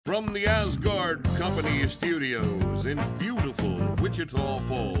From the Asgard Company Studios in beautiful Wichita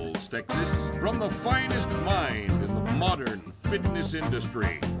Falls, Texas, from the finest mind in the modern fitness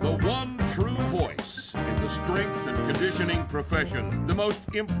industry, the one true voice in the strength and conditioning profession, the most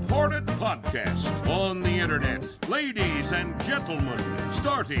important podcast on the internet. Ladies and gentlemen,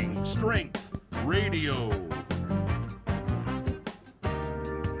 starting Strength Radio.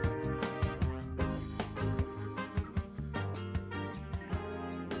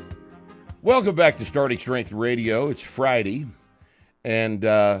 Welcome back to Starting Strength Radio. It's Friday, and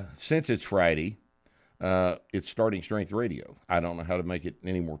since it's Friday, it's Starting Strength Radio. I don't know how to make it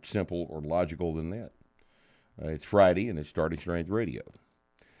any more simple or logical than that. It's Friday, and it's Starting Strength Radio.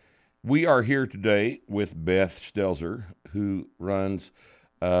 We are here today with Beth Stelzer, who runs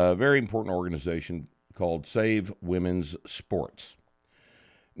a very important organization called Save Women's Sports.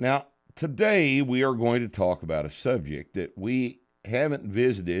 Now, today we are going to talk about a subject that we haven't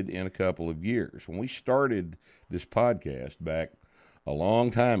visited in a couple of years. When we started this podcast back a long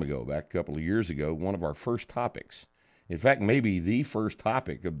time ago, back a couple of years ago, one of our first topics, in fact, maybe the first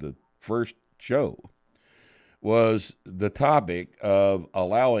topic of the first show, was the topic of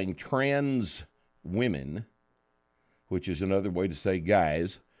allowing trans women, which is another way to say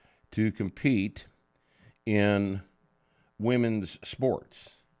guys, to compete in women's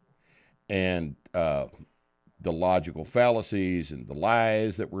sports. And the logical fallacies and the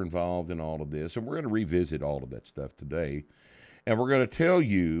lies that were involved in all of this. And we're going to revisit all of that stuff today. And we're going to tell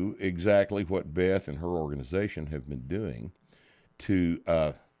you exactly what Beth and her organization have been doing to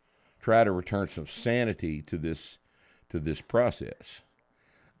try to return some sanity to this process.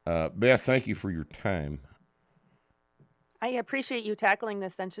 Beth, thank you for your time. I appreciate you tackling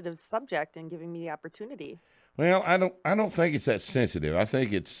this sensitive subject and giving me the opportunity. Well, I don't think it's that sensitive. I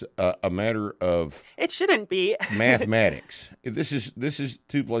think it's a matter of it shouldn't be mathematics. This is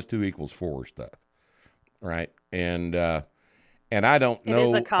 2 + 2 = 4 stuff, right? And I don't know. It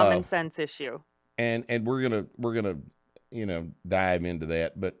is a common sense issue. And we're gonna dive into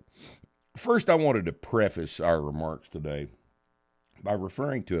that. But first, I wanted to preface our remarks today by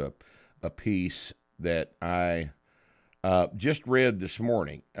referring to a piece that I just read this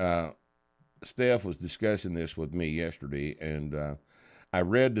morning. Steph was discussing this with me yesterday, and I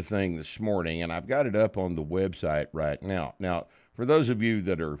read the thing this morning, and I've got it up on the website right now. Now, for those of you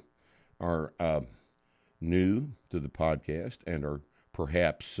that are new to the podcast and are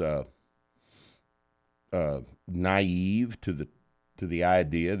perhaps naive to the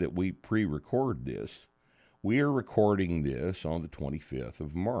idea that we pre-record this, we are recording this on the 25th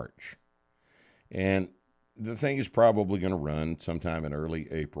of March, and the thing is probably going to run sometime in early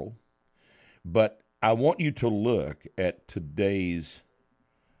April. But I want you to look at today's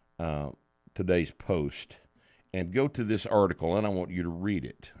post and go to this article, and I want you to read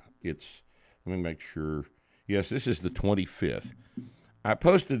it. Let me make sure. Yes, this is the 25th. I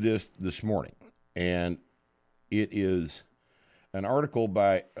posted this morning, and it is an article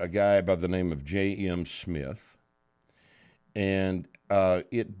by a guy by the name of J.M. Smith, and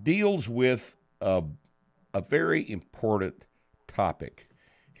it deals with a very important topic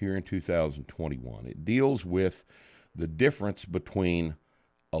here in 2021. It deals with the difference between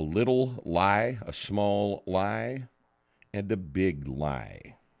a little lie, a small lie, and a big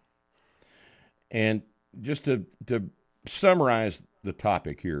lie. And just to summarize the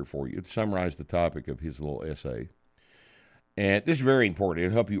topic here for you, to summarize the topic of his little essay, and this is very important.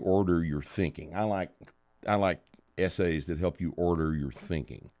 It'll help you order your thinking. I like essays that help you order your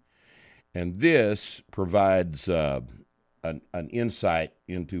thinking. And this provides an insight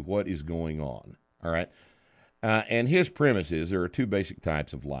into what is going on, all right? And his premise is there are two basic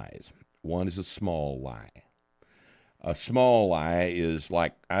types of lies. One is a small lie. A small lie is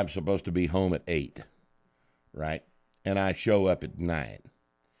like, I'm supposed to be home at 8, right? And I show up at 9.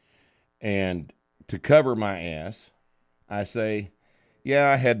 And to cover my ass, I say, yeah,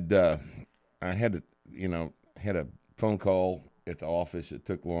 I had a phone call at the office. It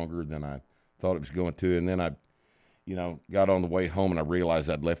took longer than I thought it was going to, and then I got on the way home and I realized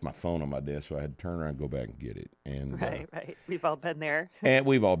I'd left my phone on my desk, so I had to turn around and go back and get it. And right. We've all been there. And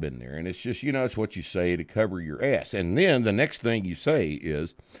we've all been there. And it's just, it's what you say to cover your ass. And then the next thing you say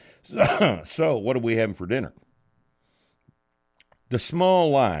is, so what are we having for dinner? The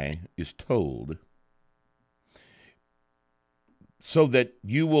small lie is told so that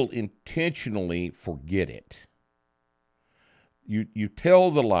you will intentionally forget it. You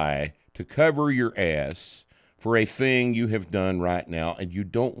tell the lie to cover your ass for a thing you have done right now, and you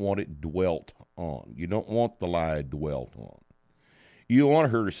don't want it dwelt on. You don't want the lie dwelt on. You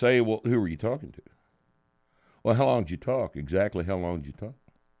want her to say, well, who are you talking to? Well, how long did you talk? Exactly how long did you talk?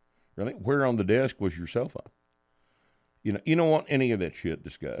 Really? Where on the desk was your cell phone? You don't want any of that shit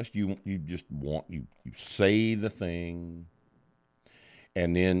discussed. You just want you say the thing,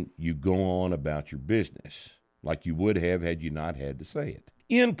 and then you go on about your business like you would have had you not had to say it.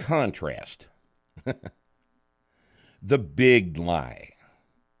 In contrast, the big lie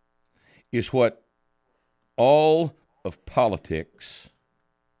is what all of politics,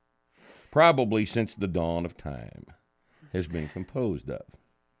 probably since the dawn of time, has been composed of.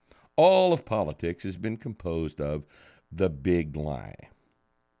 All of politics has been composed of the big lie.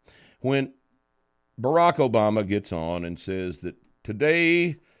 When Barack Obama gets on and says that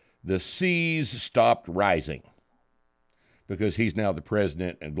today the seas stopped rising because he's now the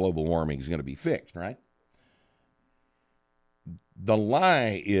president and global warming is going to be fixed, right? The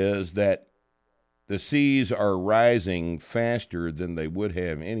lie is that the seas are rising faster than they would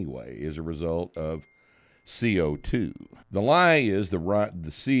have anyway as a result of CO2. The lie is the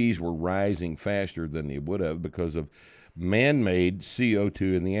seas were rising faster than they would have because of man-made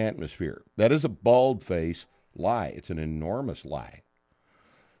CO2 in the atmosphere. That is a bald-faced lie. It's an enormous lie.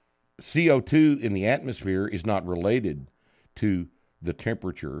 CO2 in the atmosphere is not related to the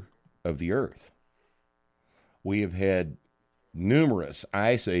temperature of the Earth. We have had numerous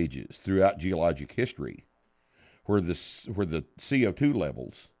ice ages throughout geologic history where the CO2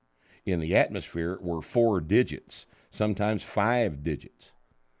 levels in the atmosphere were 4 digits, sometimes 5 digits.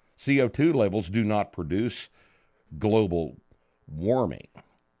 CO2 levels do not produce global warming.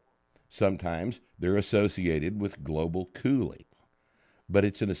 Sometimes they're associated with global cooling, but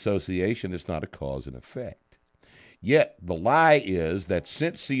it's an association, it's not a cause and effect. Yet the lie is that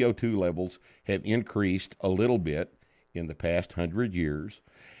since CO2 levels have increased a little bit in the past 100 years,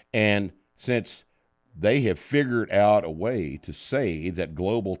 and since they have figured out a way to say that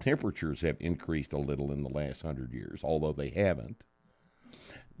global temperatures have increased a little in the last 100 years, although they haven't,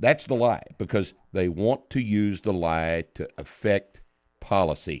 that's the lie, because they want to use the lie to affect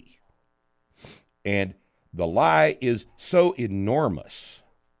policy. And the lie is so enormous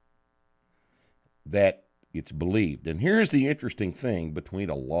that it's believed. And here's the interesting thing between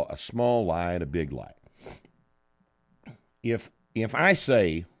a small lie and a big lie. If I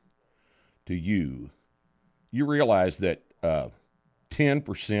say to you, you realize that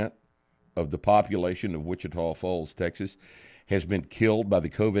 10% of the population of Wichita Falls, Texas, has been killed by the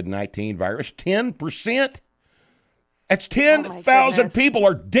COVID-19 virus. 10%? That's 10,000 people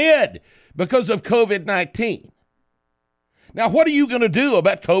are dead because of COVID-19. Now, what are you going to do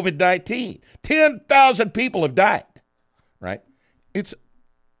about COVID-19? 10,000 people have died, right? It's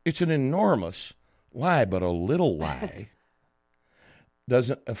an enormous lie, but a little lie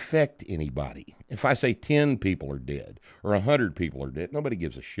doesn't affect anybody. If I say 10 people are dead or 100 people are dead, nobody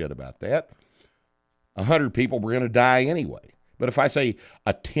gives a shit about that. 100 people were going to die anyway. But if I say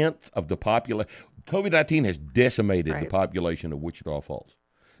a tenth of the population, COVID-19 has decimated the population of Wichita Falls.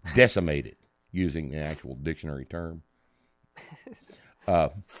 Decimated, using the actual dictionary term.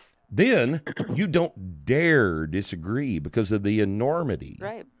 Then you don't dare disagree because of the enormity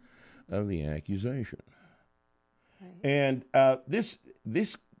of the accusation. Right. And this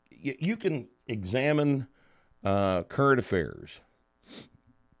you can examine current affairs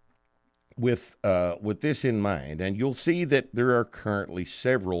with this in mind, and you'll see that there are currently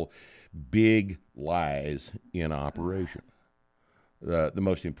several big lies in operation. The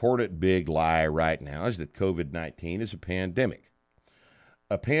most important big lie right now is that COVID-19 is a pandemic.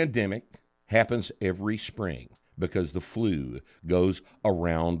 A pandemic happens every spring because the flu goes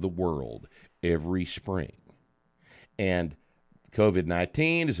around the world every spring. And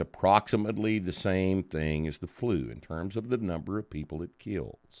COVID-19 is approximately the same thing as the flu in terms of the number of people it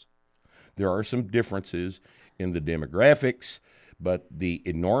kills. There are some differences in the demographics, but the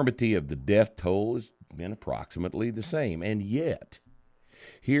enormity of the death toll has been approximately the same. And yet,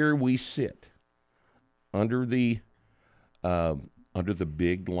 here we sit under the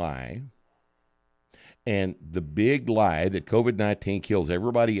big lie, and the big lie that COVID-19 kills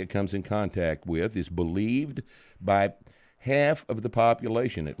everybody it comes in contact with is believed by half of the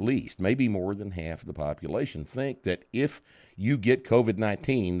population, at least, maybe more than half of the population, think that if you get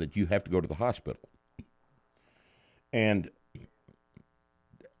COVID-19 that you have to go to the hospital. And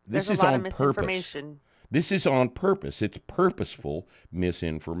this is on purpose. This is on purpose. It's purposeful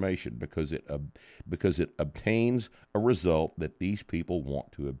misinformation because it obtains a result that these people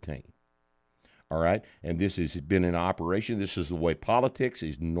want to obtain. All right? And this has been in operation. This is the way politics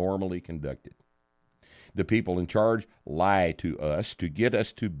is normally conducted. The people in charge lie to us to get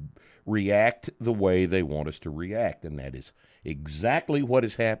us to react the way they want us to react. And that is exactly what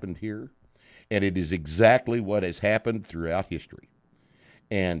has happened here. And it is exactly what has happened throughout history.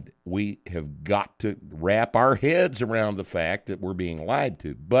 And we have got to wrap our heads around the fact that we're being lied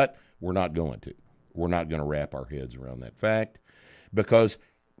to, but we're not going to. We're not going to wrap our heads around that fact because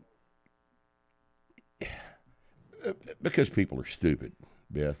people are stupid,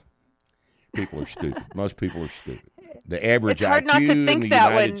 Beth. People are stupid. Most people are stupid. The average It's hard not IQ to in think the that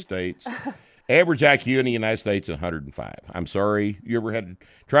United when- States, average IQ in the United States is 105. I'm sorry. You ever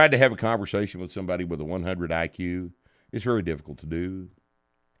tried to have a conversation with somebody with a 100 IQ? It's very difficult to do.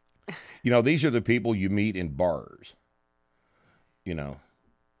 These are the people you meet in bars. These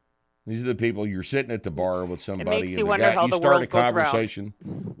are the people you're sitting at the bar with somebody. It makes you and wonder how you the start world a goes round. conversation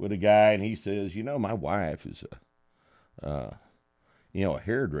with a guy, and he says, my wife is a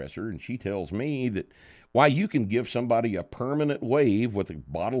hairdresser, and she tells me that why you can give somebody a permanent wave with a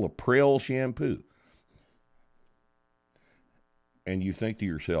bottle of Prel shampoo. And you think to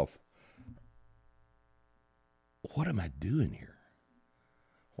yourself, what am I doing here?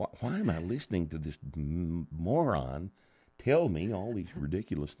 Why am I listening to this moron tell me all these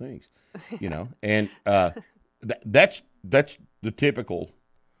ridiculous things? And that's the typical,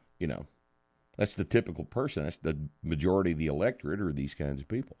 that's the typical person. That's the majority of the electorate are these kinds of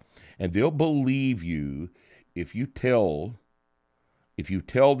people. And they'll believe you if you tell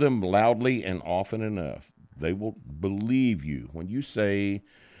them loudly and often enough, they will believe you when you say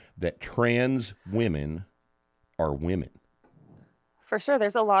that trans women are women. For sure,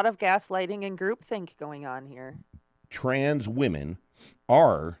 there's a lot of gaslighting and groupthink going on here. Trans women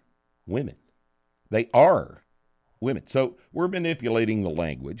are women. They are women. So we're manipulating the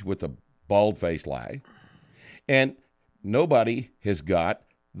language with a bald-faced lie. And nobody has got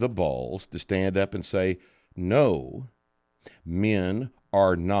the balls to stand up and say, no, men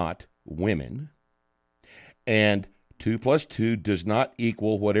are not women. And 2 + 2 does not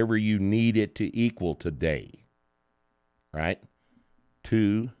equal whatever you need it to equal today. Right?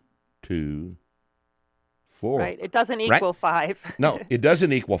 2, 2, 4. Right. It doesn't equal 5. No, it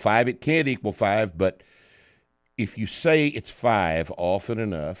doesn't equal 5. It can't equal 5, but if you say it's 5 often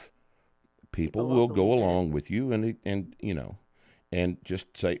enough, people will go along with you and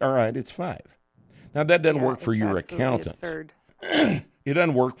just say, all right, it's 5. Now, that doesn't work for your accountant. Absurd. It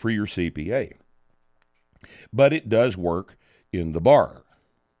doesn't work for your CPA. But it does work in the bar,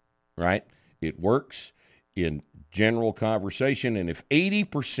 right? It works in general conversation, and if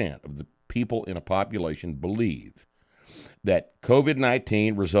 80% of the people in a population believe that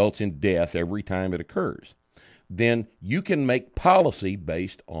COVID-19 results in death every time it occurs, then you can make policy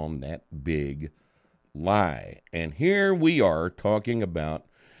based on that big lie. And here we are talking about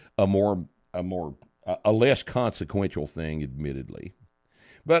a less consequential thing, admittedly,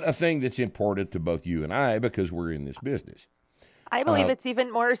 but a thing that's important to both you and I because we're in this business. I believe it's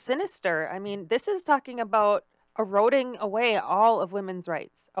even more sinister. I mean, this is talking about eroding away all of women's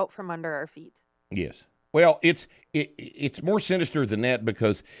rights out from under our feet. Yes. Well, it's more sinister than that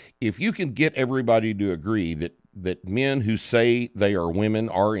because if you can get everybody to agree that men who say they are women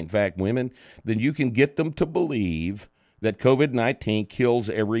are in fact women, then you can get them to believe that COVID-19 kills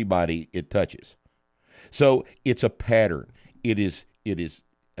everybody it touches. So it's a pattern. It is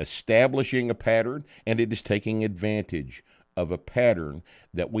establishing a pattern, and it is taking advantage of a pattern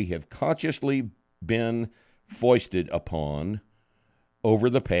that we have consciously been foisted upon over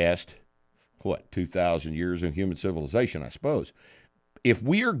the past, 2,000 years of human civilization, I suppose. If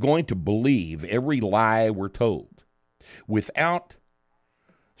we are going to believe every lie we're told without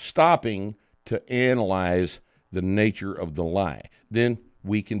stopping to analyze the nature of the lie, then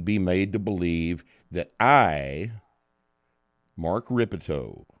we can be made to believe that I, Mark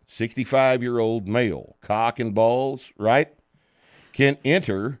Rippetoe, 65-year-old male, cock and balls, right, can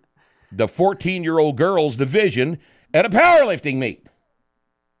enter the 14-year-old girls division at a powerlifting meet.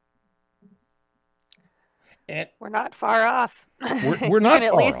 And we're not far off. We're not can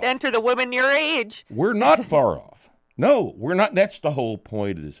at far least off. enter the women your age. We're not far off. No, we're not. That's the whole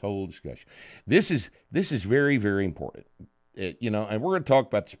point of this whole discussion. This is very, very important. And we're going to talk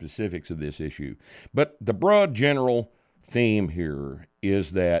about the specifics of this issue. But the broad general theme here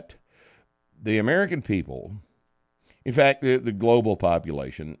is that the American people, in fact, the global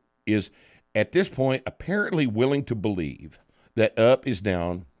population, is at this point apparently willing to believe that up is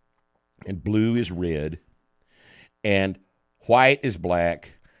down and blue is red and white is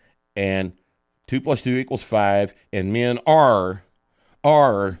black and 2 + 2 = 5 and men are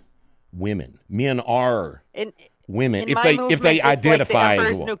women. Men are women if they identify as as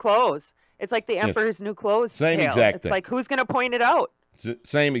Emperor's well. New Clothes. It's like the Emperor's New Clothes. Same tale. exact it's thing. like, who's going to point it out?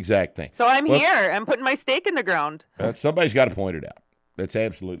 Same exact thing. So I'm here. I'm putting my stake in the ground. Somebody's got to point it out. That's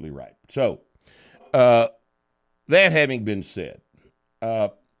absolutely right. So, that having been said,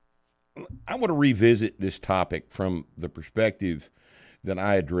 I want to revisit this topic from the perspective that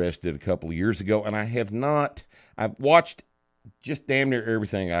I addressed it a couple of years ago, and I have not. I've watched just damn near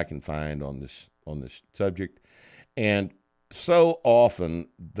everything I can find on this subject, and so often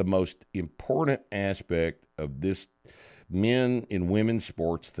the most important aspect of this men and women's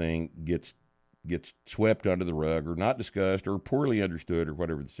sports thing gets swept under the rug or not discussed or poorly understood or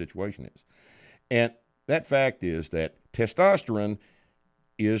whatever the situation is. And that fact is that testosterone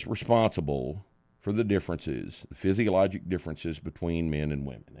is responsible for the differences, the physiologic differences between men and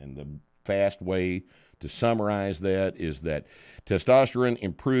women. And the fast way to summarize that is that testosterone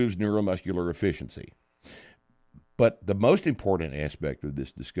improves neuromuscular efficiency. But the most important aspect of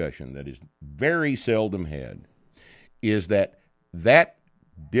this discussion that is very seldom had is that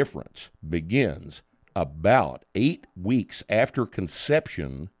difference begins about 8 weeks after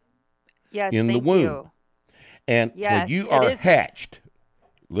conception in the womb. You. And when you are hatched,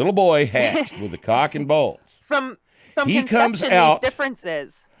 little boy hatched with a cock and balls, from he comes out, these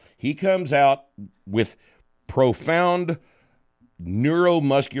differences. He comes out with profound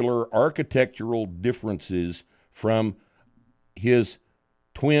neuromuscular architectural differences from his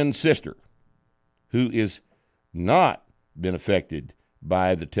twin sister, who is not been affected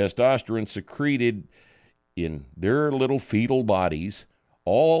by the testosterone secreted in their little fetal bodies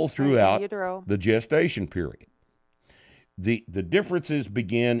all throughout the gestation period. The differences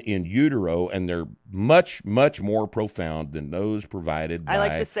begin in utero, and they're much, much more profound than those provided by, I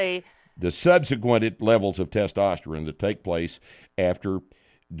like to say, the subsequent levels of testosterone that take place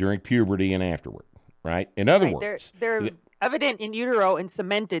during puberty and afterward, right? In other words, they're evident in utero and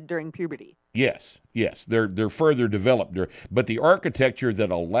cemented during puberty. Yes, they're further developed, but the architecture that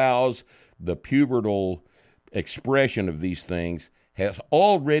allows the pubertal expression of these things has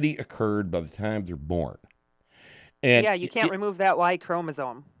already occurred by the time they're born. And you can't remove that Y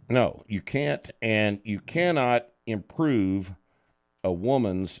chromosome. No, you can't, and you cannot improve a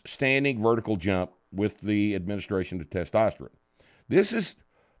woman's standing vertical jump with the administration of testosterone. This is,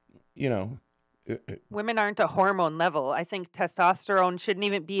 women aren't a hormone level. I think testosterone shouldn't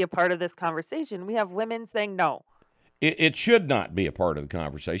even be a part of this conversation. We have women saying no. It should not be a part of the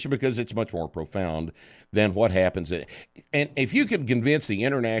conversation because it's much more profound than what happens. And if you can convince the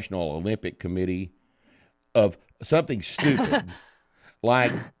International Olympic Committee of something stupid,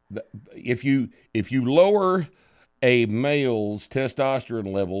 like if you lower a male's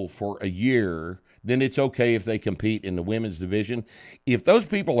testosterone level for a year, then it's okay if they compete in the women's division. If those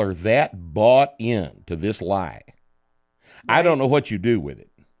people are that bought in to this lie, I don't know what you do with it.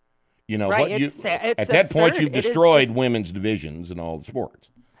 It's at that point you've destroyed women's divisions in all the sports.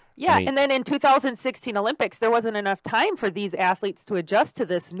 Yeah, and then in 2016 Olympics, there wasn't enough time for these athletes to adjust to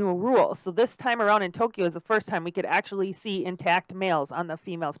this new rule. So this time around in Tokyo is the first time we could actually see intact males on the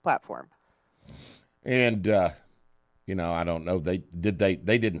females platform. And I don't know. They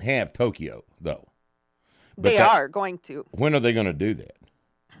didn't have Tokyo though. But they are going to. When are they going to do that?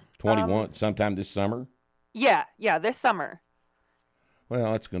 21, sometime this summer? Yeah, this summer.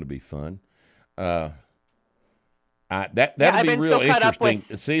 Well, that's going to be fun. That'll be real interesting.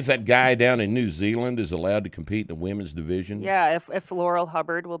 See if that guy down in New Zealand is allowed to compete in the women's division. Yeah, if Laurel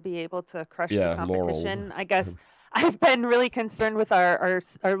Hubbard will be able to crush the competition. Laurel. I guess I've been really concerned with our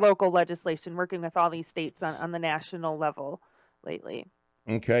local legislation, working with all these states on the national level lately.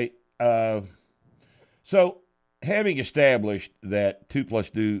 Okay. So having established that 2 +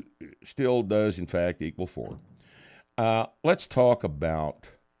 2 still does, in fact, equal 4, let's talk about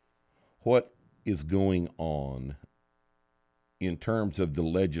what is going on in terms of the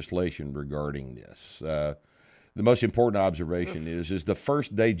legislation regarding this. The most important observation is the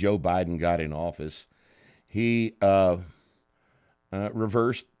first day Joe Biden got in office, he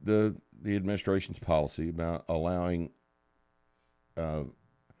reversed the administration's policy about allowing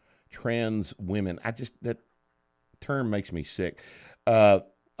trans women. That term makes me sick.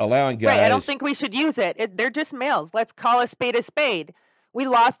 Allowing guys. Right, I don't think we should use it. They're just males. Let's call a spade a spade. We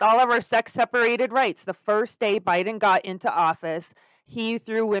lost all of our sex-separated rights. The first day Biden got into office, he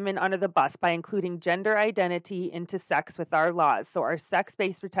threw women under the bus by including gender identity into sex with our laws. So our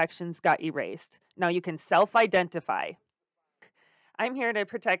sex-based protections got erased. Now you can self-identify. I'm here to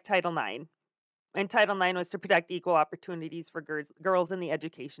protect Title IX. And Title IX was to protect equal opportunities for girls in the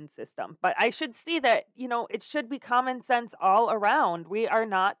education system. But I should see that, it should be common sense all around. We are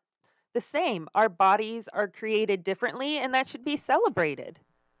not the same. Our bodies are created differently, and that should be celebrated.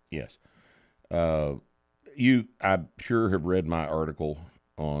 Yes. You, I'm sure, have read my article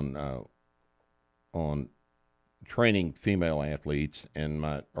on training female athletes and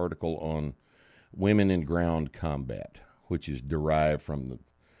my article on women in ground combat, which is derived from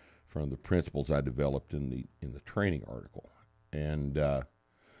the principles I developed in the training article. And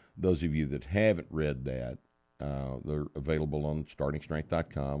those of you that haven't read that, they're available on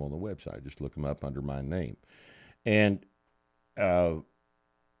startingstrength.com on the website. Just look them up under my name. And the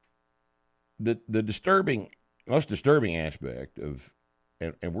most disturbing aspect of,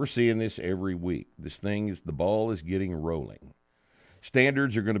 and we're seeing this every week, the ball is getting rolling.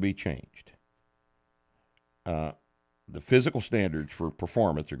 Standards are going to be changed. The physical standards for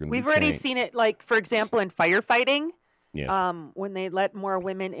performance are going to be changed. We've already seen it, like, for example, in firefighting. Yes. When they let more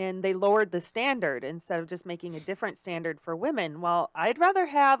women in, they lowered the standard instead of just making a different standard for women. Well, I'd rather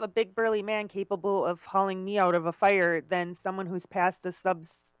have a big burly man capable of hauling me out of a fire than someone who's passed a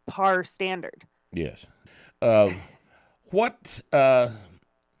subpar standard. Yes. What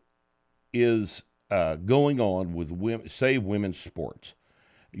is going on with Save Women's Sports,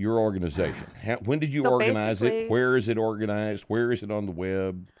 your organization? When did you organize it? Where is it organized? Where is it on the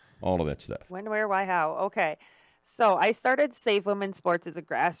web? All of that stuff. When, where, why, how? Okay. So I started Save Women's Sports as a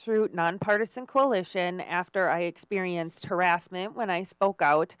grassroots, nonpartisan coalition after I experienced harassment when I spoke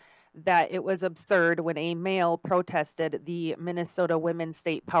out that it was absurd when a male protested the Minnesota Women's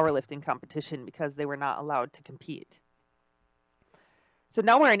State Powerlifting Competition because they were not allowed to compete. So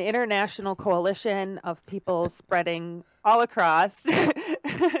now we're an international coalition of people spreading all across.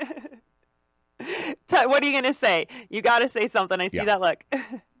 What are you going to say? You got to say something. I see that look.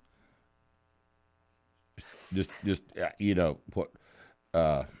 Just what?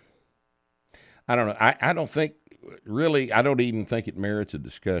 I don't know. I don't think really. I don't even think it merits a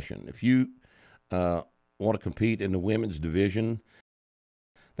discussion. If you want to compete in the women's division,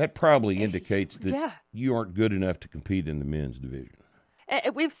 that probably indicates that you aren't good enough to compete in the men's division.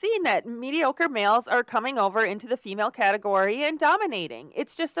 We've seen that mediocre males are coming over into the female category and dominating.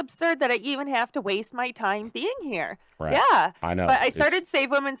 It's just absurd that I even have to waste my time being here. Right. Yeah. I know. But I started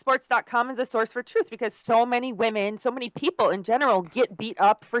SaveWomenSports.com as a source for truth because so many women, so many people in general get beat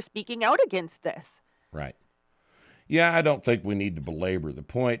up for speaking out against this. Right. Yeah, I don't think we need to belabor the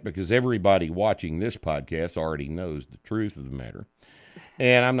point because everybody watching this podcast already knows the truth of the matter.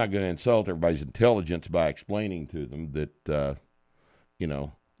 And I'm not going to insult everybody's intelligence by explaining to them that,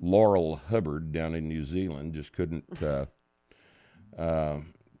 Laurel Hubbard down in New Zealand just couldn't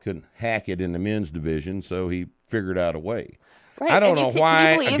hack it in the men's division, so he figured out a way. Right. I don't know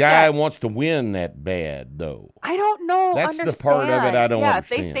why a guy wants to win that bad, though. I don't know. That's the part of it I don't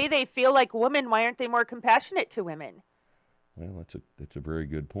understand. If they say they feel like women, why aren't they more compassionate to women? Well, that's a very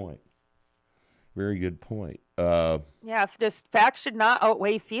good point. Very good point. Just facts should not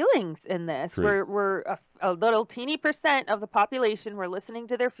outweigh feelings in this. True. We're a little teeny % of the population. We're listening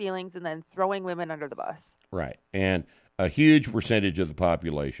to their feelings and then throwing women under the bus. Right. And a huge percentage of the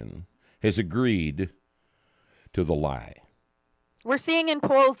population has agreed to the lie. We're seeing in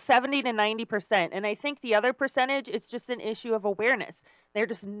polls 70 to 90%. And I think the other percentage is just an issue of awareness. They're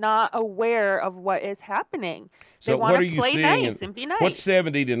just not aware of what is happening. So they want to play nice and be nice. What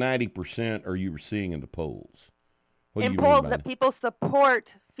 70 to 90% are you seeing in the polls? In polls that people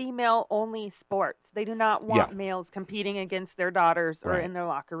support female-only sports. They do not want males competing against their daughters or in their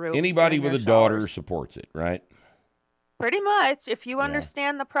locker rooms. Anybody with a daughter supports it, right? Pretty much. If you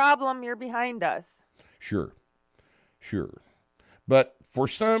understand the problem, you're behind us. Sure. But for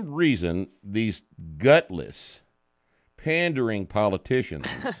some reason, these gutless, pandering politicians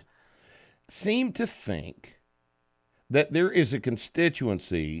seem to think that there is a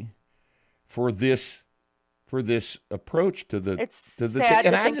constituency for this approach to the sad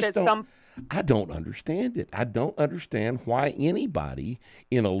and to think that I don't understand it. I don't understand why anybody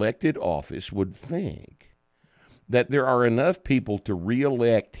in elected office would think that there are enough people to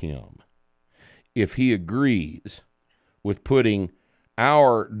reelect him if he agrees with putting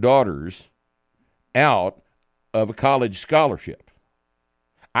our daughters out of a college scholarship.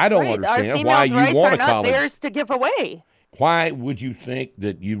 I don't understand why you want a college. Not theirs to give away. Why would you think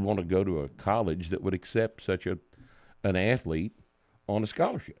that you'd want to go to a college that would accept such an athlete on a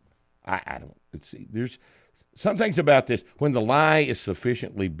scholarship? I don't. There's some things about this. When the lie is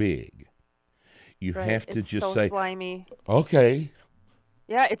sufficiently big, you have to just say, slimy. Okay.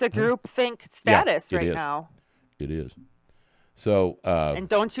 Yeah, it's a groupthink status right now. It is. So and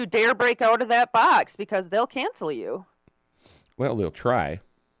don't you dare break out of that box because they'll cancel you. Well, they'll try.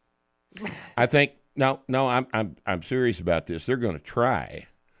 I think no, I'm serious about this. They're going to try.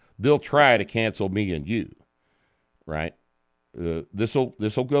 They'll try to cancel me and you, right? This'll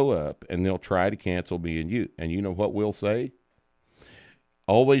go up, and they'll try to cancel me and you. And you know what we'll say?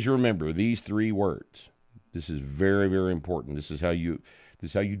 Always remember these 3 words. This is very, very important. This is how you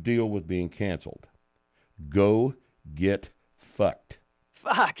deal with being canceled. Go get fucked.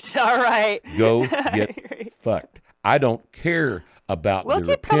 Fucked. All right. Go get fucked. I don't care about we'll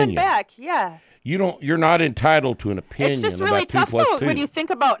their keep coming opinion. back. Yeah. You're not entitled to an opinion. It's just really about 2 tough plus though, 2. when you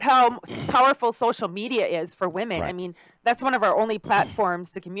think about how powerful social media is for women. Right. I mean, that's one of our only platforms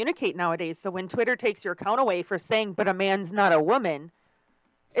to communicate nowadays. So when Twitter takes your account away for saying, but a man's not a woman,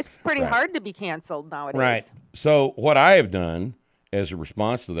 it's pretty hard to be canceled nowadays. Right. So what I have done as a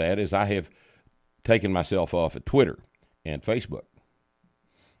response to that is I have taken myself off of Twitter and Facebook.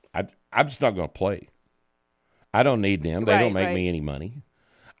 I'm just not going to play. I don't need them. They don't make me any money.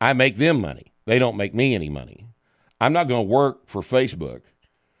 I make them money. They don't make me any money. I'm not going to work for Facebook.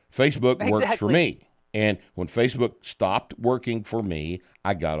 Facebook works for me. And when Facebook stopped working for me,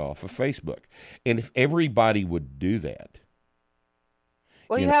 I got off of Facebook. And if everybody would do that.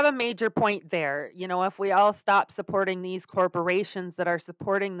 Well, you have a major point there. You know, if we all stop supporting these corporations that are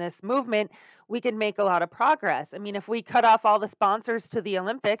supporting this movement, we can make a lot of progress. I mean, if we cut off all the sponsors to the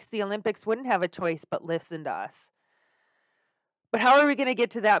Olympics wouldn't have a choice but listen to us. But how are we going to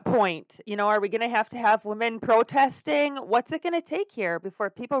get to that point? You know, are we going to have women protesting? What's it going to take here before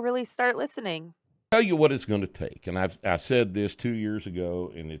people really start listening? I'll tell you what it's going to take. And I said this 2 years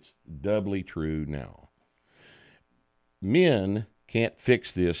ago, and it's doubly true now. Men can't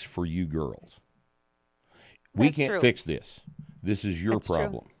fix this for you girls. We can't fix this. This is your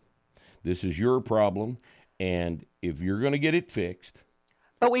problem. This is your problem. And if you're going to get it fixed.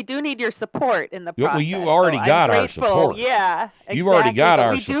 But we do need your support in the process. Well, you already got our support. Yeah, exactly. You've already got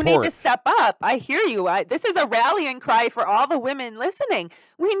our support. We do need to step up. I hear you. This is a rallying cry for all the women listening.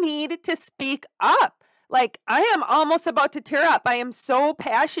 We need to speak up. Like, I am almost about to tear up. I am so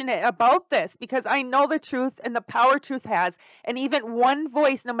passionate about this because I know the truth and the power truth has. And even one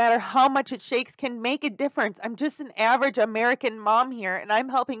voice, no matter how much it shakes, can make a difference. I'm just an average American mom here, and I'm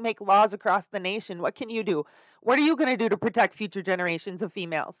helping make laws across the nation. What can you do? What are you going to do to protect future generations of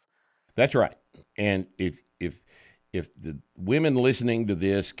females? That's right. And if the women listening to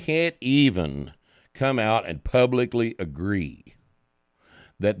this can't even come out and publicly agree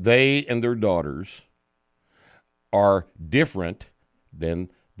that they and their daughters are different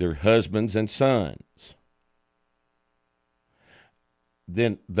than their husbands and sons,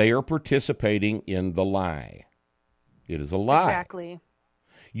 then they are participating in the lie. It is a lie. Exactly.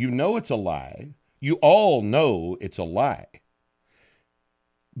 You know it's a lie. You all know it's a lie.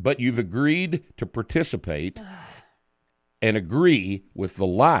 But you've agreed to participate and agree with the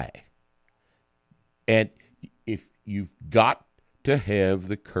lie. And if you've got to have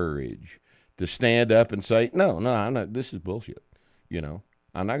the courage to stand up and say, no, I'm not, this is bullshit. You know,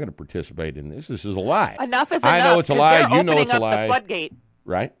 I'm not going to participate in this. This is a lie. Enough is enough. I know it's a lie. You know it's a lie. The floodgate.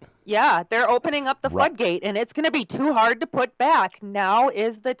 Right? Yeah, they're opening up the floodgate, and it's going to be too hard to put back. Now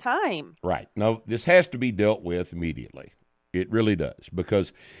is the time. Right. No, this has to be dealt with immediately. It really does,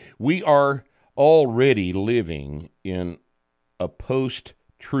 because we are already living in a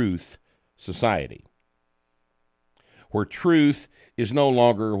post-truth society where truth is no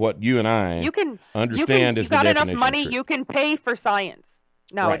longer what you and I understand as the definition of truth. You got enough money, you can pay for science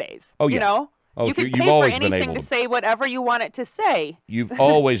nowadays. Right. Oh, yeah. You know? Oh, you can you've pay always for been anything able to say whatever you want it to say. You've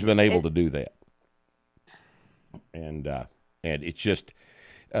always been able to do that. And it's just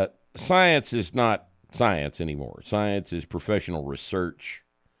science is not science anymore. Science is professional research,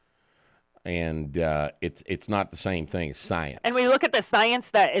 and it's not the same thing as science. And when you look at the science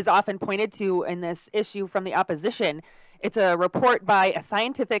that is often pointed to in this issue from the opposition, it's a report by a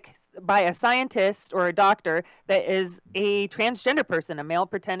scientist or a doctor that is a transgender person, a male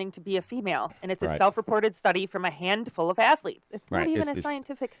pretending to be a female, and it's a self-reported study from a handful of athletes. It's not even a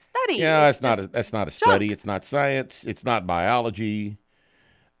scientific study. Yeah, that's not a study. It's not science. It's not biology.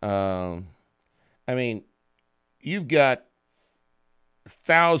 I mean, you've got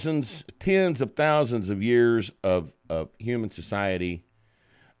thousands, tens of thousands of years of human society.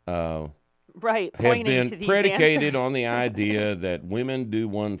 Right, have been predicated on the idea that women do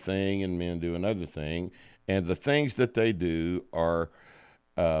one thing and men do another thing, and the things that they do are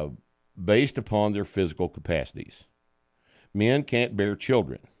based upon their physical capacities. Men can't bear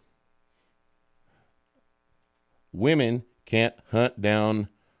children. Women can't hunt down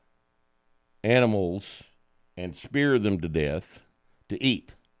animals and spear them to death to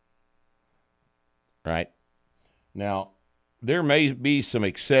eat. Right? Now, there may be some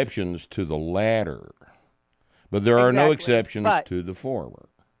exceptions to the latter, but there are no exceptions to the former.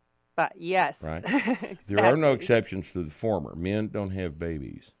 But yes. Right? Exactly. There are no exceptions to the former. Men don't have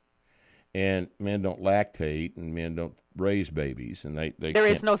babies, and men don't lactate, and men don't raise babies, and they there can't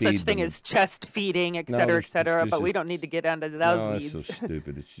is no such thing as chest feeding, et cetera, but we don't need to get into those weeds. That's so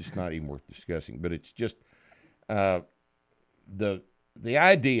stupid. It's just not even worth discussing. But it's just the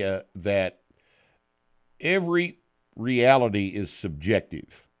idea that every reality is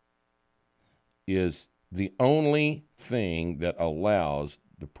subjective is the only thing that allows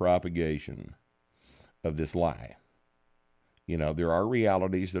the propagation of this lie. You know, there are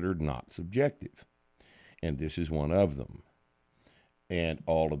realities that are not subjective, and this is one of them. And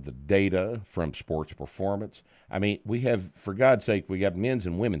all of the data from sports performance. I mean, we have, for God's sake, we got men's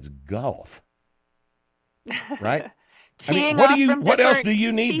and women's golf, right? I mean, what else do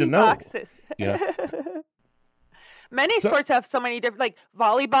you need to know? Boxes. You know? Many sports have so many different, like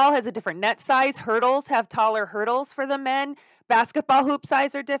volleyball has a different net size. Hurdles have taller hurdles for the men. Basketball hoop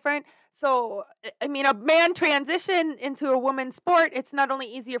size are different. So, I mean, a man transition into a woman's sport, it's not only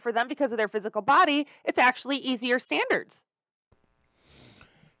easier for them because of their physical body, it's actually easier standards.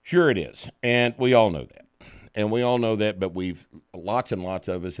 Sure it is. And we all know that. But lots and lots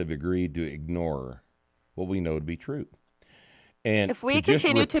of us have agreed to ignore what we know to be true. And if we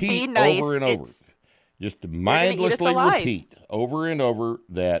continue to be nice, over and over, just to mindlessly repeat over and over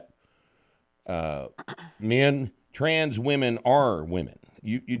that trans women are women.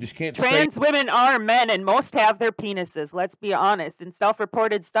 You just can't say trans women are men, and most have their penises. Let's be honest. In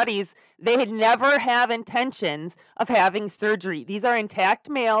self-reported studies, they never have intentions of having surgery. These are intact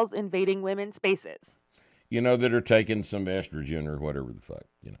males invading women's spaces. You know, that are taking some estrogen or whatever the fuck.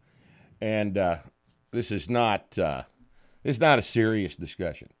 You know, and this is not a serious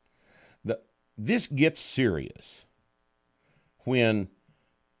discussion. This gets serious when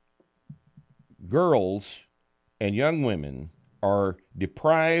girls and young women are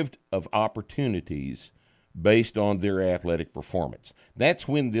deprived of opportunities based on their athletic performance. That's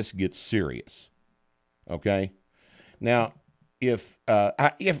when this gets serious. Okay? Now, if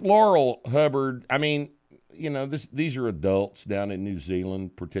Laurel Hubbard, I mean, you know, these are adults down in New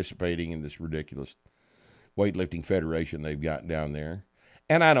Zealand participating in this ridiculous weightlifting federation they've got down there.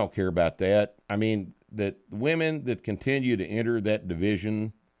 And I don't care about that. I mean, that women that continue to enter that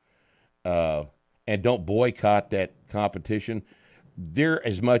division and don't boycott that competition, they're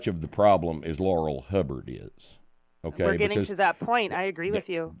as much of the problem as Laurel Hubbard is. Okay, we're getting to that point. I agree with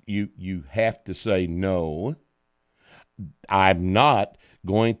you. You have to say no. I'm not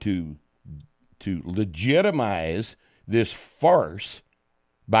going to legitimize this farce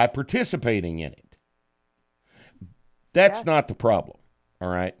by participating in it. That's not the problem. All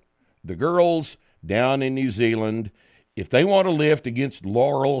right, the girls down in New Zealand, if they want to lift against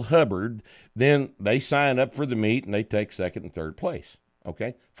Laurel Hubbard, then they sign up for the meet and they take second and third place.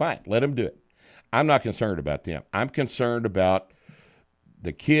 Okay, fine, let them do it. I'm not concerned about them. I'm concerned about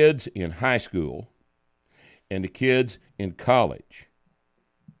the kids in high school and the kids in college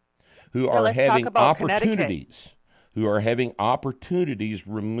who are having opportunities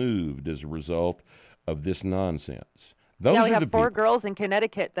removed as a result of this nonsense. We have 4 girls in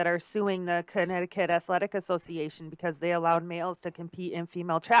Connecticut that are suing the Connecticut Athletic Association because they allowed males to compete in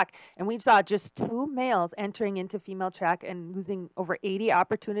female track. And we saw just 2 males entering into female track and losing over 80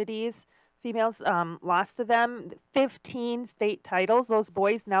 opportunities. Females lost to them. 15 state titles those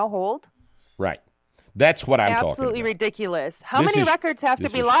boys now hold. Right. That's what I'm talking about. Absolutely ridiculous. How many records have to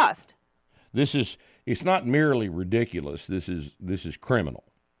be lost? It's not merely ridiculous. This is criminal.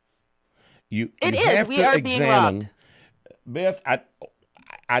 We are being robbed. Beth,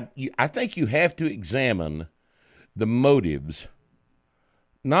 I think you have to examine the motives,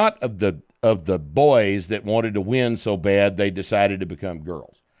 not of the boys that wanted to win so bad they decided to become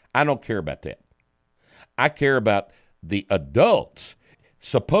girls. I don't care about that. I care about the adults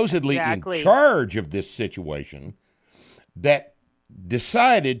supposedly in charge of this situation that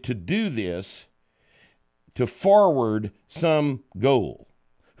decided to do this to forward some goal.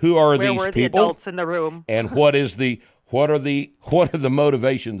 Who are these people? The adults in the room? And what are the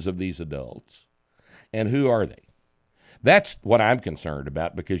motivations of these adults? And who are they? That's what I'm concerned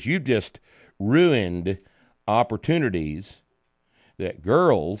about, because you just ruined opportunities that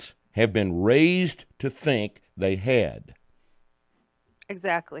girls have been raised to think they had.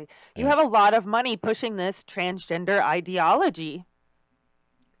 Exactly. You have a lot of money pushing this transgender ideology.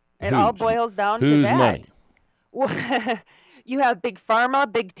 It all boils down to that. Whose money? You have big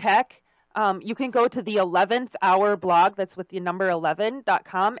pharma, big tech. You can go to the 11th Hour blog, that's with the number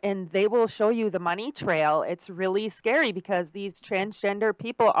 11.com, and they will show you the money trail. It's really scary because these transgender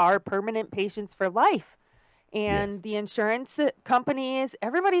people are permanent patients for life. And the insurance companies,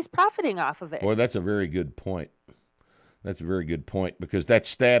 everybody's profiting off of it. Well, that's a very good point. That's a very good point, because that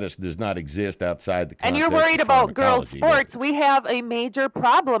status does not exist outside the context And you're worried of about girls' pharmacology, sports. We have a major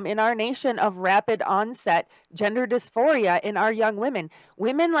problem in our nation of rapid onset gender dysphoria in our young women.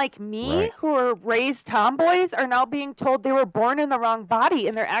 Women like me Right. who are raised tomboys are now being told they were born in the wrong body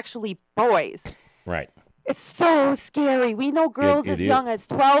and they're actually boys. Right. It's so scary. We know girls It as young is. as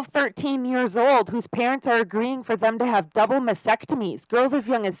 12, 13 years old whose parents are agreeing for them to have double mastectomies. Girls as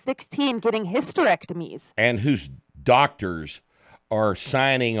young as 16 getting hysterectomies. And whose doctors are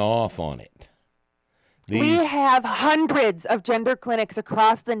signing off on it. We have hundreds of gender clinics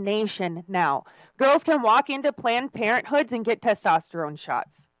across the nation now. Girls can walk into Planned Parenthoods and get testosterone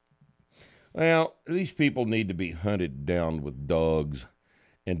shots. Well, these people need to be hunted down with dogs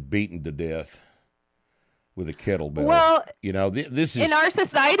and beaten to death with a kettlebell. Well, this is... In our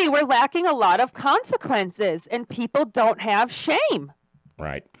society, we're lacking a lot of consequences, and people don't have shame.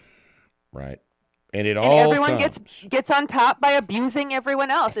 Right. And everyone gets on top by abusing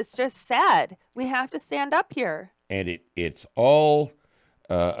everyone else. It's just sad. We have to stand up here. And it's all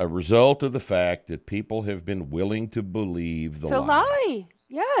a result of the fact that people have been willing to believe the lie.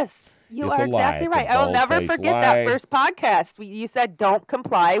 Yes, you It's are a lie. exactly It's a right. I will never bald-faced forget lie. that first podcast. You said, don't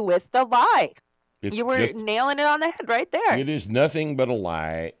comply with the lie. It's You were nailing it on the head right there. It is nothing but a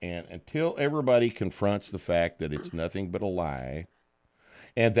lie. And until everybody confronts the fact that it's nothing but a lie,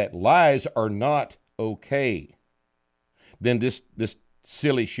 and that lies are not okay, then this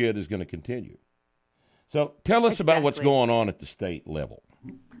silly shit is going to continue. So tell us about what's going on at the state level.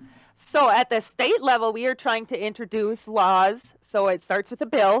 So at the state level, we are trying to introduce laws. So it starts with a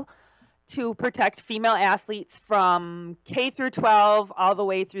bill to protect female athletes from K through 12 all the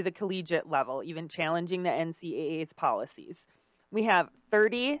way through the collegiate level, even challenging the NCAA's policies. We have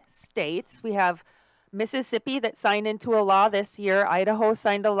 30 states. We have Mississippi that signed into a law this year. Idaho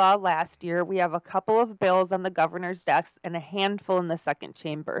signed a law last year. We have a couple of bills on the governor's desk and a handful in the second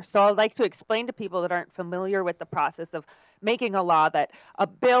chamber. So I'd like to explain to people that aren't familiar with the process of making a law that a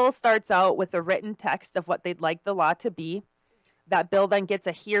bill starts out with a written text of what they'd like the law to be. That bill then gets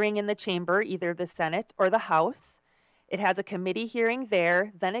a hearing in the chamber, either the Senate or the House. It has a committee hearing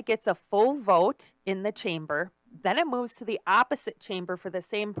there. Then it gets a full vote in the chamber. Then it moves to the opposite chamber for the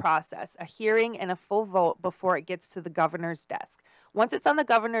same process, a hearing and a full vote before it gets to the governor's desk. Once it's on the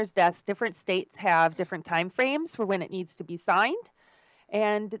governor's desk, different states have different time frames for when it needs to be signed.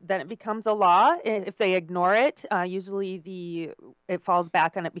 And then it becomes a law. If they ignore it, usually it falls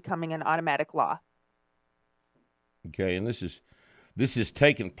back on it becoming an automatic law. Okay, and this has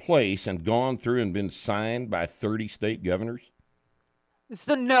taken place and gone through and been signed by 30 state governors?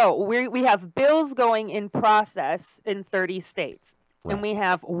 So no, we have bills going in process in 30 states. Right. And we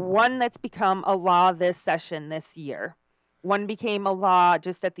have one that's become a law this session this year. One became a law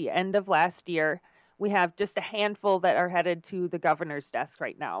just at the end of last year. We have just a handful that are headed to the governor's desk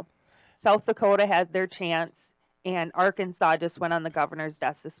right now. South Dakota has their chance, and Arkansas just went on the governor's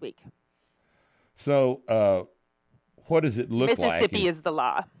desk this week. So what does it look like? Mississippi is the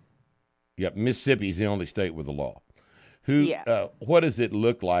law. Yep, Mississippi is the only state with a law. What does it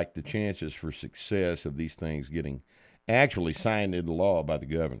look like, the chances for success of these things getting actually signed into law by the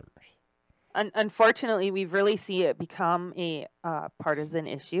governors? Unfortunately, we really see it become a partisan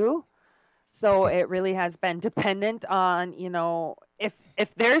issue. So it really has been dependent on,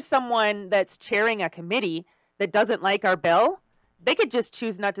 if there's someone that's chairing a committee that doesn't like our bill, they could just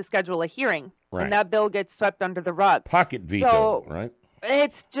choose not to schedule a hearing. Right. And that bill gets swept under the rug. Pocket veto, right?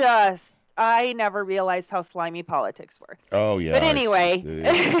 It's just, I never realized how slimy politics work. Oh, yeah. But anyway,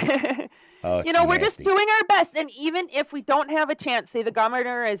 we're just doing our best. And even if we don't have a chance, say the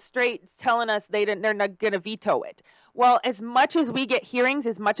governor is straight telling us they're not going to veto it. Well, as much as we get hearings,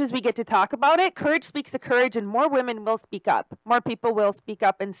 as much as we get to talk about it, courage speaks to courage, and more women will speak up. More people will speak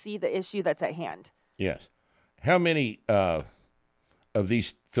up and see the issue that's at hand. Yes. How many of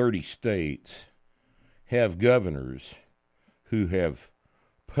these 30 states have governors who have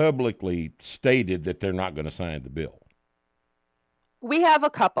publicly stated that they're not going to sign the bill? We have a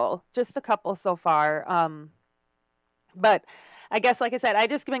couple, just a couple so far. But I guess, like I said, I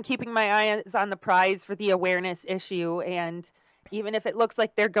just been keeping my eyes on the prize for the awareness issue. And even if it looks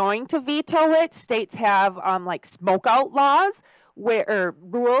like they're going to veto it, states have like smoke out laws or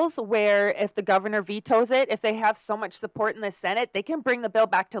rules where if the governor vetoes it, if they have so much support in the Senate, they can bring the bill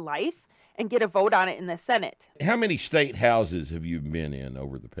back to life and get a vote on it in the Senate. How many state houses have you been in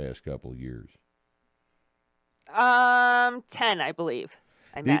over the past couple of years? 10, I believe.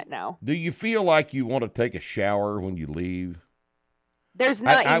 I'm at now. Do you feel like you want to take a shower when you leave? There's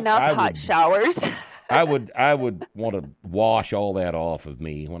not enough hot showers. I would want to wash all that off of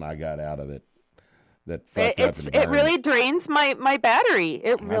me when I got out of it. that fuck up environment. It really drains my battery.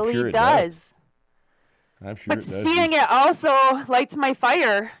 It really sure it does. I'm sure But it does. seeing it also lights my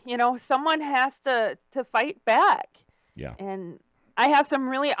fire. You know, someone has to fight back. Yeah. And I have some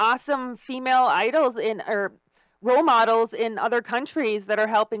really awesome female idols or role models in other countries that are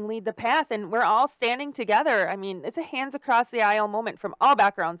helping lead the path, and we're all standing together. I mean, it's a hands across the aisle moment from all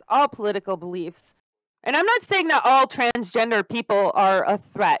backgrounds, all political beliefs. And I'm not saying that all transgender people are a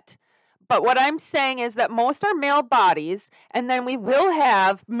threat. But what I'm saying is that most are male bodies, and then we will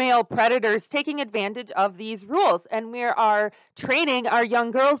have male predators taking advantage of these rules. And we are training our young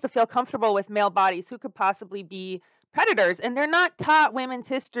girls to feel comfortable with male bodies who could possibly be predators. And they're not taught women's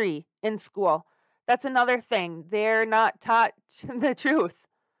history in school. That's another thing. They're not taught the truth.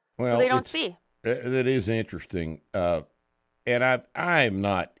 Well, so they don't see. That is interesting. And I'm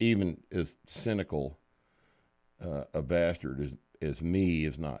not even as cynical a bastard as me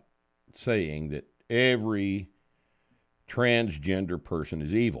is not saying that every transgender person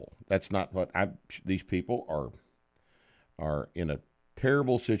is evil. That's not what these people are in a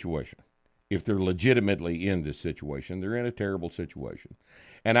terrible situation. If they're legitimately in this situation, they're in a terrible situation.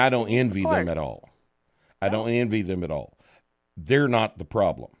 And I don't envy them at all. I don't envy them at all. They're not the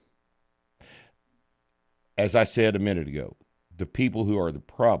problem. As I said a minute ago, the people who are the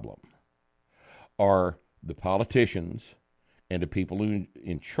problem are the politicians and the people who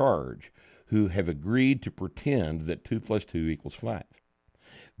in charge who have agreed to pretend that 2 + 2 = 5.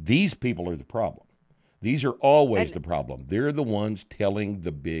 These people are the problem. These are always the problem. They're the ones telling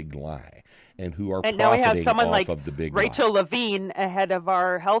the big lie and who are profiting off of the big lie. Rachel Levine ahead of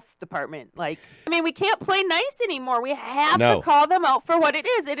our health department. Like, I mean, we can't play nice anymore. We have to call them out for what it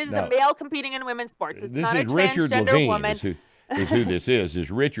is. It is a male competing in women's sports. It's not a transgender woman. Is who this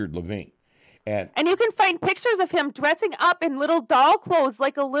is Richard Levine. And you can find pictures of him dressing up in little doll clothes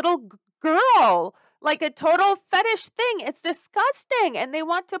like a little girl, like a total fetish thing. It's disgusting. And they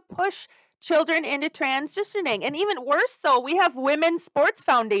want to push children into transitioning. And even worse so, we have women's sports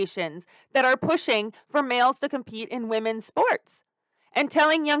foundations that are pushing for males to compete in women's sports and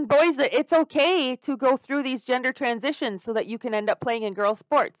telling young boys that it's okay to go through these gender transitions so that you can end up playing in girls'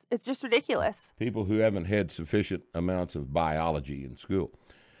 sports. It's just ridiculous. People who haven't had sufficient amounts of biology in school.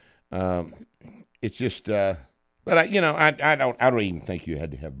 It's just, but I don't even think you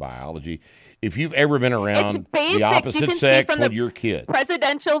had to have biology. If you've ever been around the opposite sex when you're a kid.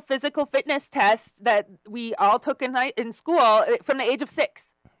 Presidential physical fitness test that we all took in school from the age of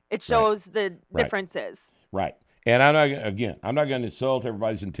 6. It shows the differences. Right. And I'm not going to insult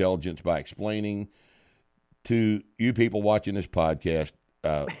everybody's intelligence by explaining to you people watching this podcast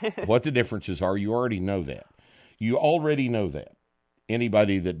what the differences are. You already know that. You already know that.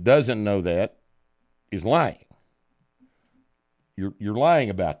 Anybody that doesn't know that is lying. You're lying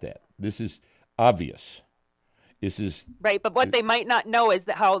about that. This is obvious. This is right, but what they might not know is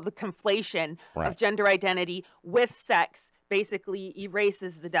that how the conflation of gender identity with sex basically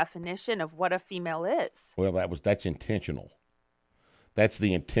erases the definition of what a female is. Well, that's intentional. That's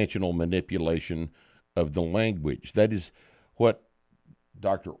the intentional manipulation of the language. That is what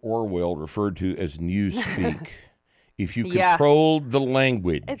Dr. Orwell referred to as newspeak. If you controlled the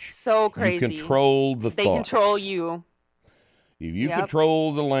language, it's so crazy. You controlled the thoughts. They control you. If you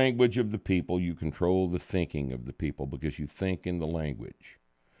control the language of the people, you control the thinking of the people because you think in the language.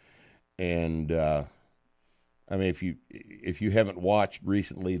 And I mean, if you haven't watched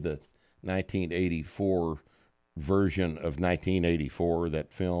recently the 1984 version of 1984,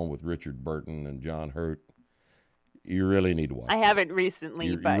 that film with Richard Burton and John Hurt, you really need to watch. I haven't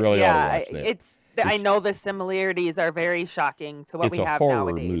recently, but you really ought to watch that. I know the similarities are very shocking to what we have nowadays. It's a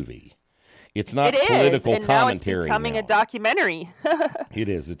horror movie. It's not political commentary. Now it's becoming a documentary. It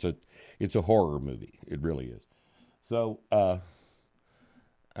is. It's a horror movie. It really is. So, I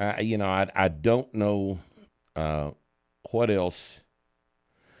don't know what else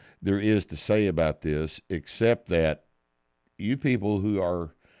there is to say about this except that you people who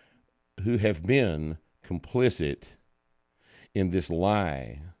have been complicit in this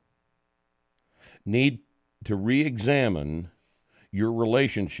lie need to re-examine your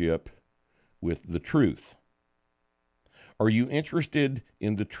relationship with the truth. Are you interested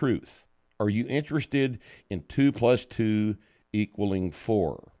in the truth? Are you interested in 2 + 2 =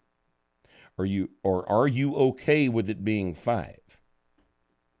 4? Are you okay with it being 5?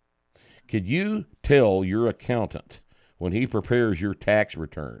 Could you tell your accountant when he prepares your tax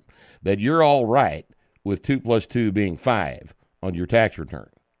return that you're all right with 2 + 2 being 5 on your tax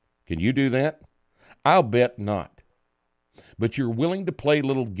return? Can you do that? I'll bet not. But you're willing to play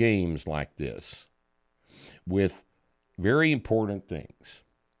little games like this with very important things.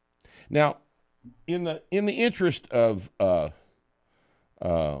 Now, in the interest of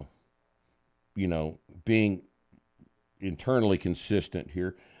being internally consistent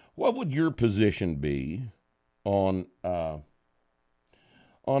here, what would your position be on an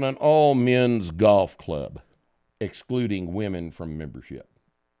all men's golf club, excluding women from membership?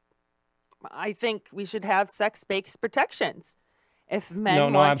 I think we should have sex-based protections. If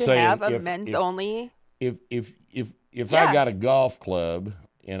men I'm to saying have a men's only, If Yeah. I got a golf club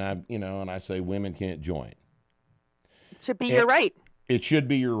and I say women can't join, it should be your right. it should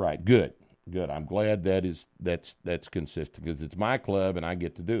be your right. Good. I'm glad that's consistent because it's my club and I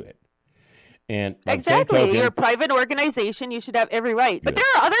get to do it. And by the same Exactly. token, You're a private organization. You should have every right. But Good.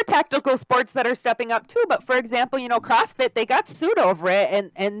 there are other tactical sports that are stepping up too. But for example, CrossFit, they got sued over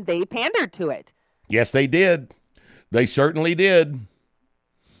it and they pandered to it. Yes, they did. They certainly did.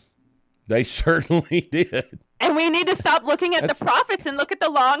 They certainly did. And we need to stop looking at the profits and look at the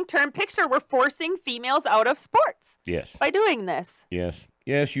long-term picture. We're forcing females out of sports Yes. by doing this.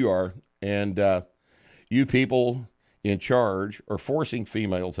 Yes, you are. And you people in charge are forcing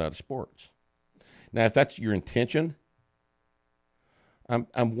females out of sports. Now, if that's your intention,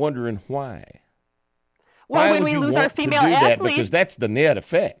 I'm wondering why. Well, Why when would we you lose our want to female do that? athletes, Because that's the net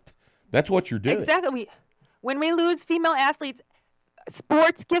effect. That's what you're doing. exactly. When we lose female athletes,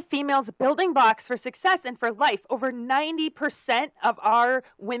 sports give females building blocks for success and for life. Over 90% of our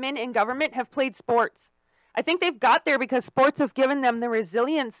women in government have played sports. I think they've got there because sports have given them the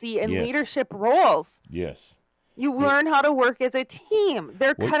resiliency and Yes. leadership roles. Yes. You learn how to work as a team.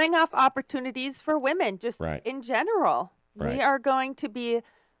 They're Well- cutting off opportunities for women just Right. in general. Right. We are going to be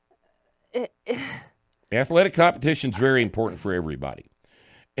Athletic competition is very important for everybody.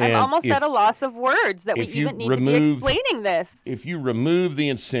 I'm And almost if- at a loss of words that we if you even need to be remove- explaining this. If you remove the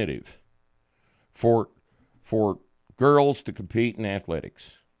incentive for girls to compete in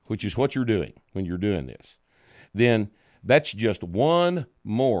athletics, which is what you're doing when you're doing this, then that's just one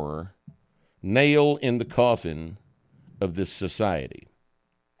more nail in the coffin of this society.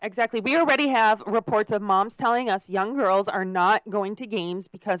 Exactly. We already have reports of moms telling us young girls are not going to games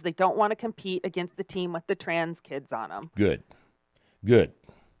because they don't want to compete against the team with the trans kids on them. Good.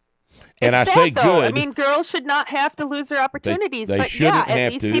 And It's I sad, say though. good. I mean, girls should not have to lose their opportunities. they but shouldn't at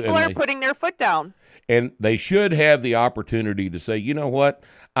have least to, people and are they- putting their foot down. And they should have the opportunity to say, you know what,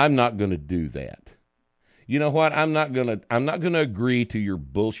 I'm not going to do that. You know what, I'm not going to agree to your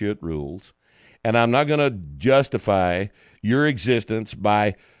bullshit rules, and I'm not going to justify your existence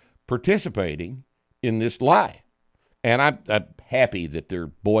by participating in this lie. And I'm happy that they're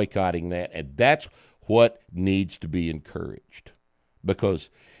boycotting that, and that's what needs to be encouraged. Because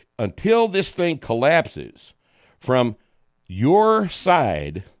until this thing collapses from your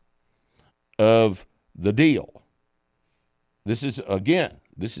side of the deal, this is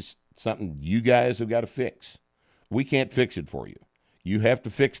something you guys have got to fix. We can't fix it for you. You have to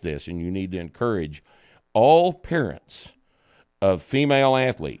fix this, and you need to encourage all parents of female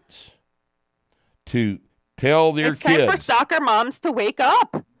athletes to tell their It's time kids. for soccer moms to wake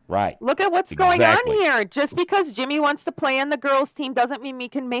up. Right. Look at what's going Exactly. on here. Just because Jimmy wants to play on the girls' team doesn't mean we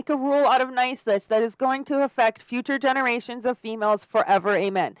can make a rule out of niceness that is going to affect future generations of females forever.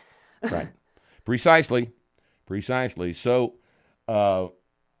 Amen. Right. Precisely. So,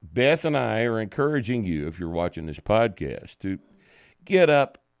 Beth and I are encouraging you, if you're watching this podcast, to get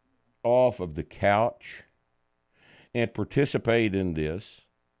up off of the couch and participate in this.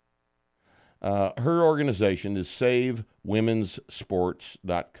 Her organization is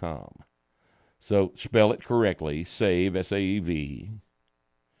SaveWomen'sSports.com. So spell it correctly, save, S-A-V-E,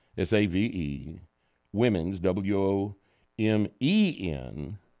 women's, W-O-M-E-N,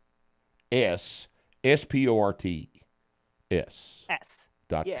 S-P-O-R-T-S S.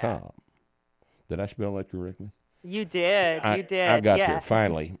 .com. Yeah. Did I spell that correctly? You did. I got there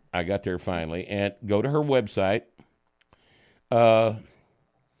finally. And go to her website,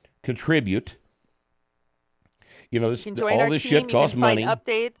 contribute. You know, You can join all our this team. shit You costs can find money.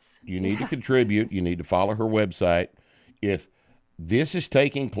 updates. You need to contribute. You need to follow her website. If this is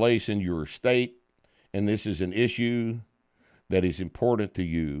taking place in your state and this is an issue that is important to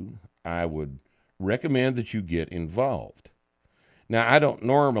you, I would recommend that you get involved. Now, I don't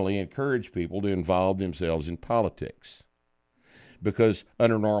normally encourage people to involve themselves in politics because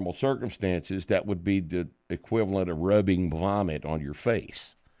under normal circumstances, that would be the equivalent of rubbing vomit on your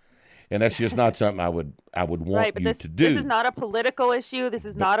face. And that's just not something I would want Right, but you this, to do. this is not a political issue. This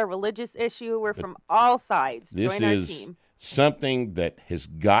is not a religious issue. We're from all sides. This Join our is team. something that has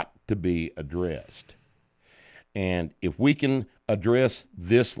got to be addressed. And if we can address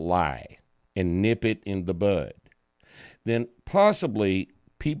this lie and nip it in the bud, then possibly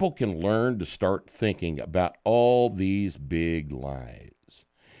people can learn to start thinking about all these big lies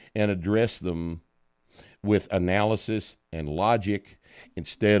and address them with analysis and logic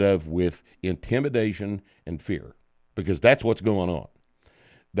instead of with intimidation and fear, because that's what's going on.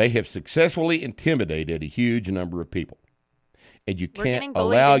 They have successfully intimidated a huge number of people, and you can't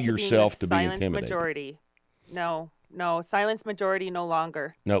allow yourself to be intimidated. Majority. No, silence majority no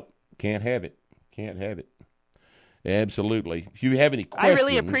longer. Nope, can't have it. Can't have it. Absolutely. If you have any questions, I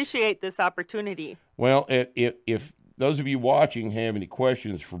really appreciate this opportunity. Well, if those of you watching have any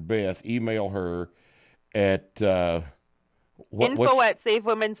questions for Beth, email her at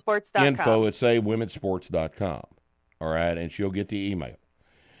info@savewomensports.com. info@savewomensports.com. All right, and she'll get the email.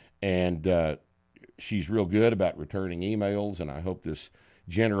 And she's real good about returning emails, and I hope this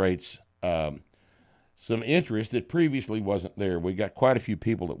generates some interest that previously wasn't there. We got quite a few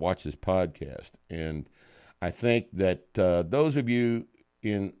people that watch this podcast, and I think that those of you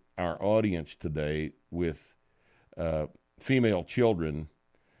in our audience today with female children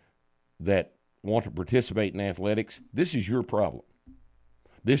that want to participate in athletics, this is your problem.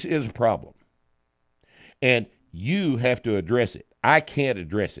 This is a problem. And you have to address it. I can't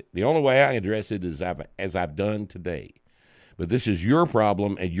address it. The only way I address it is as I've done today. But this is your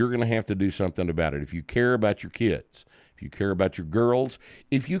problem, and you're going to have to do something about it. If you care about your kids, if you care about your girls,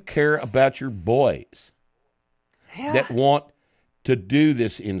 if you care about your boys that want to do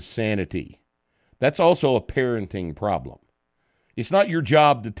this insanity, that's also a parenting problem. It's not your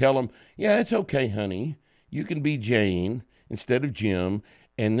job to tell them, yeah, it's okay, honey. You can be Jane instead of Jim,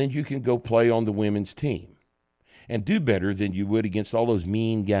 and then you can go play on the women's team and do better than you would against all those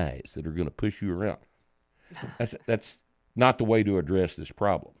mean guys that are going to push you around. That's not the way to address this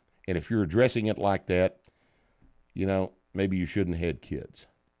problem. And if you're addressing it like that, maybe you shouldn't have had kids.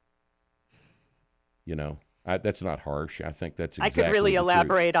 That's not harsh. I think that's exactly I could really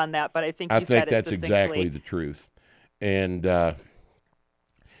elaborate on that, but I think that's exactly the truth. And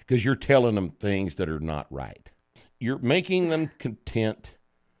because you're telling them things that are not right. You're making them content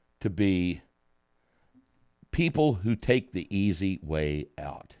to be people who take the easy way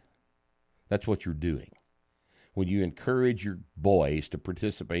out. That's what you're doing when you encourage your boys to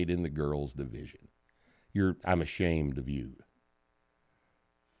participate in the girls' division. I'm ashamed of you.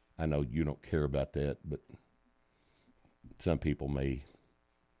 I know you don't care about that, but some people may,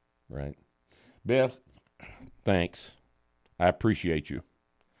 right? Beth, thanks. I appreciate you.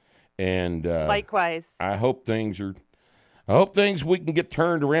 And likewise. I hope things we can get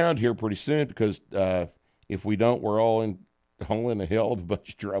turned around here pretty soon, because if we don't, we're all in a hell of a bunch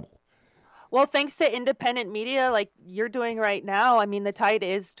of trouble. Well, thanks to independent media like you're doing right now, I mean, the tide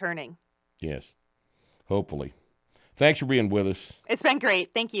is turning. Yes, hopefully. Thanks for being with us. It's been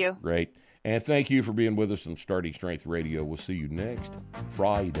great. Thank you. Great. And thank you for being with us on Starting Strength Radio. We'll see you next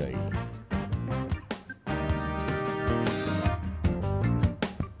Friday.